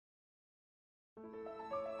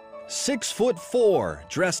6'4",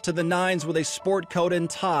 dressed to the nines with a sport coat and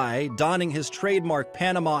tie, donning his trademark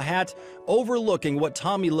Panama hat, overlooking what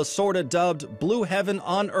Tommy Lasorda dubbed Blue Heaven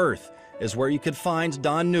on Earth, is where you could find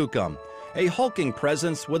Don Newcombe. A hulking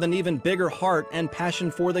presence with an even bigger heart and passion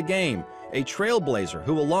for the game. A trailblazer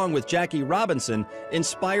who, along with Jackie Robinson,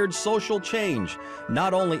 inspired social change,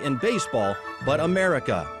 not only in baseball, but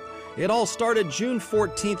America. It all started June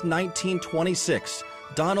 14, 1926.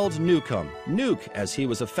 Donald Newcombe, Nuke as he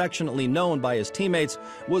was affectionately known by his teammates,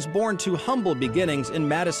 was born to humble beginnings in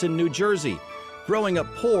Madison, New Jersey. Growing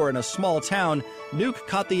up poor in a small town, Nuke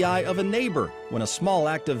caught the eye of a neighbor when a small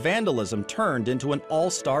act of vandalism turned into an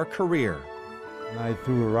all-star career. I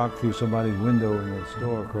threw a rock through somebody's window in the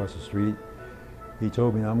store across the street. He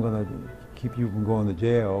told me, I'm going to keep you from going to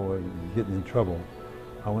jail or getting in trouble.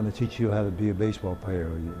 I want to teach you how to be a baseball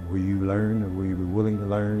player. Will you learn, or will you be willing to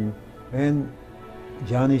learn? And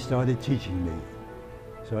Johnny started teaching me.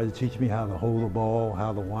 Started teaching me how to hold the ball,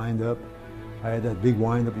 how to wind up. I had that big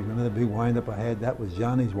wind up. You remember the big wind up I had? That was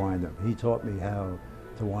Johnny's wind up. He taught me how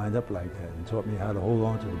to wind up like that, and taught me how to hold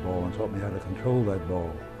on to the ball, and taught me how to control that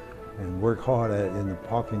ball and work hard at it in the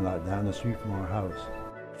parking lot down the street from our house.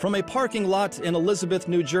 From a parking lot in Elizabeth,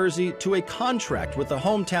 New Jersey, to a contract with the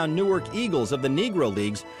hometown Newark Eagles of the Negro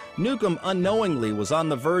Leagues, Newcombe unknowingly was on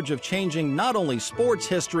the verge of changing not only sports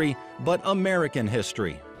history, but American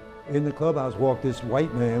history. In the clubhouse walked this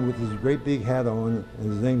white man with his great big hat on,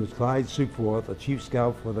 and his name was Clyde Sukeforth, a chief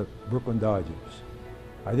scout for the Brooklyn Dodgers.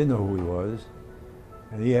 I didn't know who he was,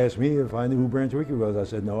 and he asked me if I knew who Branch Rickey was. I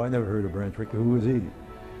said, no, I never heard of Branch Rickey. Who was he?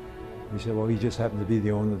 He said, well, he just happened to be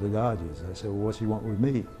the owner of the Dodgers. I said, well, what's he want with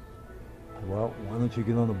me? Well, why don't you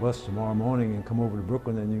get on the bus tomorrow morning and come over to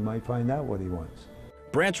Brooklyn, and you might find out what he wants.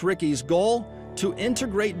 Branch Rickey's goal? To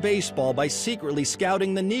integrate baseball by secretly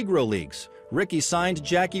scouting the Negro Leagues. Rickey signed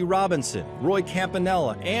Jackie Robinson, Roy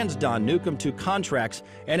Campanella, and Don Newcombe to contracts,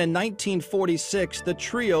 and in 1946, the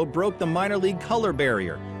trio broke the minor league color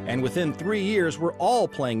barrier, and within 3 years were all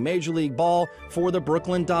playing Major League ball for the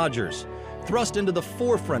Brooklyn Dodgers. Thrust into the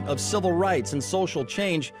forefront of civil rights and social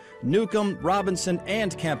change, Newcombe, Robinson,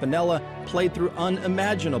 and Campanella played through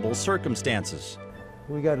unimaginable circumstances.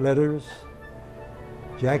 We got letters.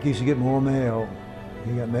 Jack used to get more mail.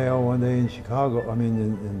 He got mail one day in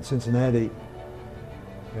in Cincinnati,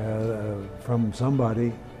 from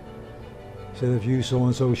somebody. Said, if you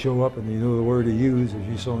so-and-so show up, and you know the word to use, if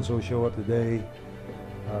you so-and-so show up today,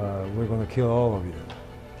 we're going to kill all of you.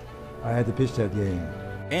 I had to pitch that game.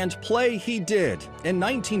 And play he did. In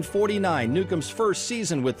 1949, Newcombe's first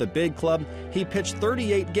season with the big club, he pitched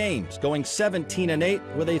 38 games, going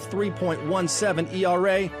 17-8 with a 3.17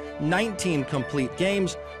 ERA, 19 complete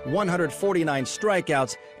games, 149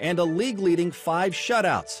 strikeouts, and a league-leading 5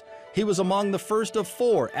 shutouts. He was among the first of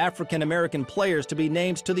 4 African-American players to be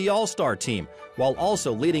named to the All-Star team, while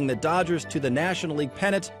also leading the Dodgers to the National League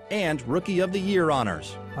pennant and Rookie of the Year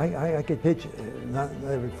honors. I could pitch not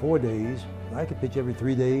every 4 days. I could pitch every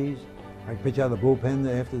 3 days. I could pitch out of the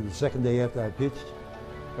bullpen after the second day after I pitched,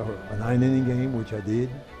 a 9-inning game, which I did.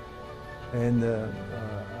 And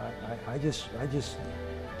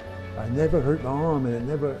I never hurt my arm,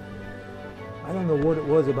 and I don't know what it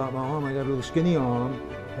was about my arm. I got a little skinny arm,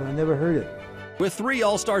 but I never hurt it. With 3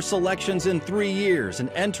 All-Star selections in 3 years and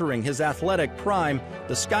entering his athletic prime,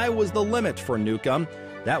 the sky was the limit for Newcombe.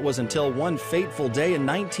 That was until one fateful day in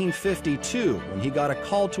 1952 when he got a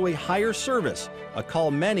call to a higher service, a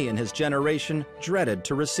call many in his generation dreaded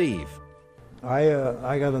to receive.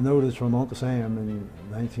 I got a notice from Uncle Sam in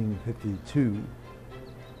 1952.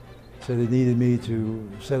 Said it needed me to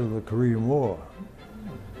settle the Korean War.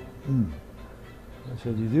 I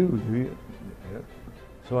said, you do you? Yeah.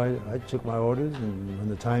 So I took my orders, and when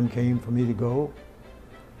the time came for me to go,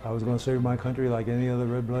 I was going to serve my country like any other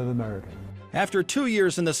red-blooded American. After 2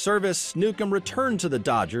 years in the service, Newcombe returned to the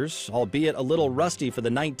Dodgers, albeit a little rusty for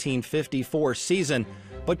the 1954 season.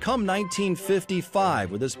 But come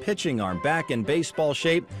 1955, with his pitching arm back in baseball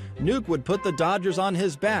shape, Nuke would put the Dodgers on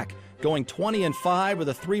his back, going 20-5 with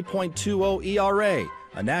a 3.20 ERA,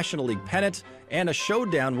 a National League pennant, and a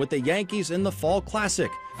showdown with the Yankees in the Fall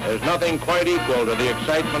Classic. There's nothing quite equal to the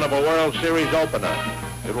excitement of a World Series opener.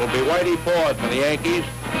 It will be Whitey Ford for the Yankees,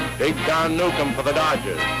 Big Don Newcombe for the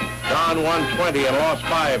Dodgers. Don won 20 and lost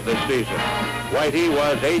 5 this season. Whitey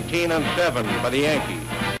was 18-7 for the Yankees.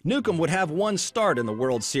 Newcombe would have one start in the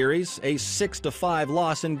World Series, a 6-5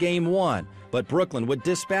 loss in Game 1. But Brooklyn would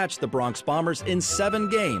dispatch the Bronx Bombers in 7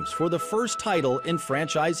 games for the first title in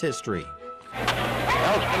franchise history.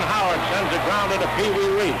 Elston Howard sends it grounded to Pee Wee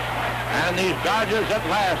Reese. And these Dodgers at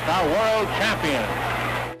last are world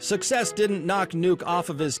champions. Success didn't knock Nuke off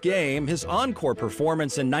of his game. His encore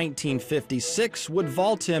performance in 1956 would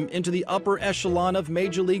vault him into the upper echelon of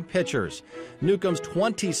Major League pitchers. Newcombe's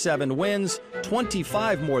 27 wins,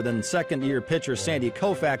 25 more than second-year pitcher Sandy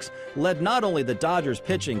Koufax, led not only the Dodgers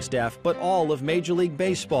pitching staff, but all of Major League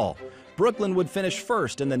Baseball. Brooklyn would finish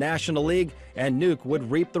first in the National League, and Nuke would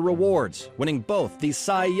reap the rewards, winning both the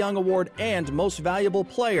Cy Young Award and Most Valuable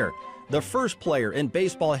Player. The first player in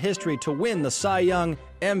baseball history to win the Cy Young,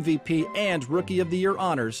 MVP, and Rookie of the Year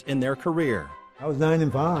honors in their career. I was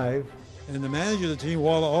 9-5, and the manager of the team,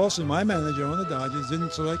 Walter Alston, my manager on the Dodgers,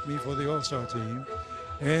 didn't select me for the All-Star team.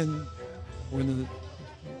 And when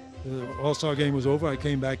the All-Star game was over, I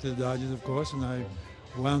came back to the Dodgers, of course, and I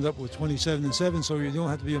wound up with 27-7. So you don't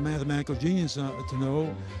have to be a mathematical genius to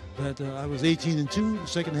know that I was 18-2 the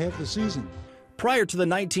second half of the season. Prior to the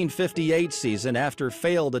 1958 season, after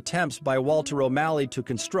failed attempts by Walter O'Malley to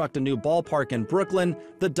construct a new ballpark in Brooklyn,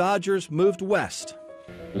 the Dodgers moved west.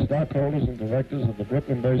 The stockholders and directors of the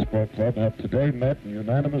Brooklyn Baseball Club have today met and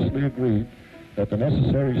unanimously agreed that the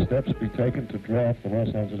necessary steps be taken to draw up the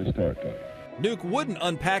Los Angeles territory. Nuke wouldn't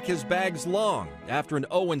unpack his bags long. After an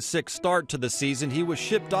 0-6 start to the season, he was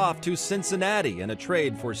shipped off to Cincinnati in a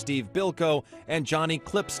trade for Steve Bilko and Johnny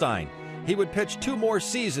Klipstein. He would pitch 2 more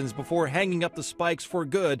seasons before hanging up the spikes for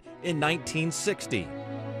good in 1960.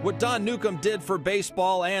 What Don Newcombe did for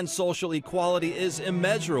baseball and social equality is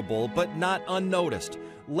immeasurable, but not unnoticed.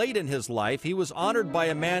 Late in his life, he was honored by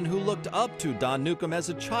a man who looked up to Don Newcombe as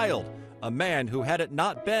a child, a man who, had it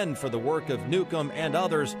not been for the work of Newcombe and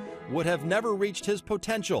others, would have never reached his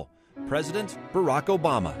potential, President Barack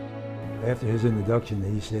Obama. After his introduction,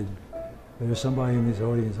 he said, "There's somebody in this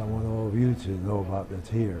audience I want all of you to know about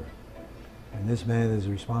that's here. And this man is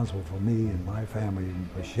responsible for me and my family, and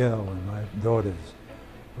Michelle and my daughters,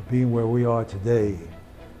 for being where we are today,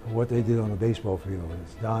 for what they did on the baseball field.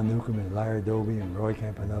 It's Don Newcombe and Larry Doby and Roy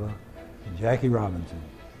Campanella and Jackie Robinson.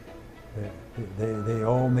 They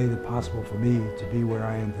all made it possible for me to be where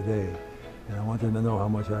I am today. And I want them to know how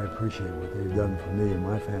much I appreciate what they've done for me and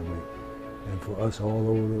my family, and for us all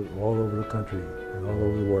over the country and all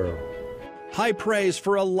over the world." High praise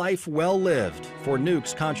for a life well lived. For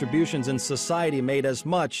Nuke's contributions in society made as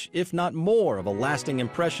much, if not more, of a lasting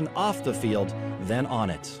impression off the field than on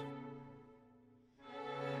it.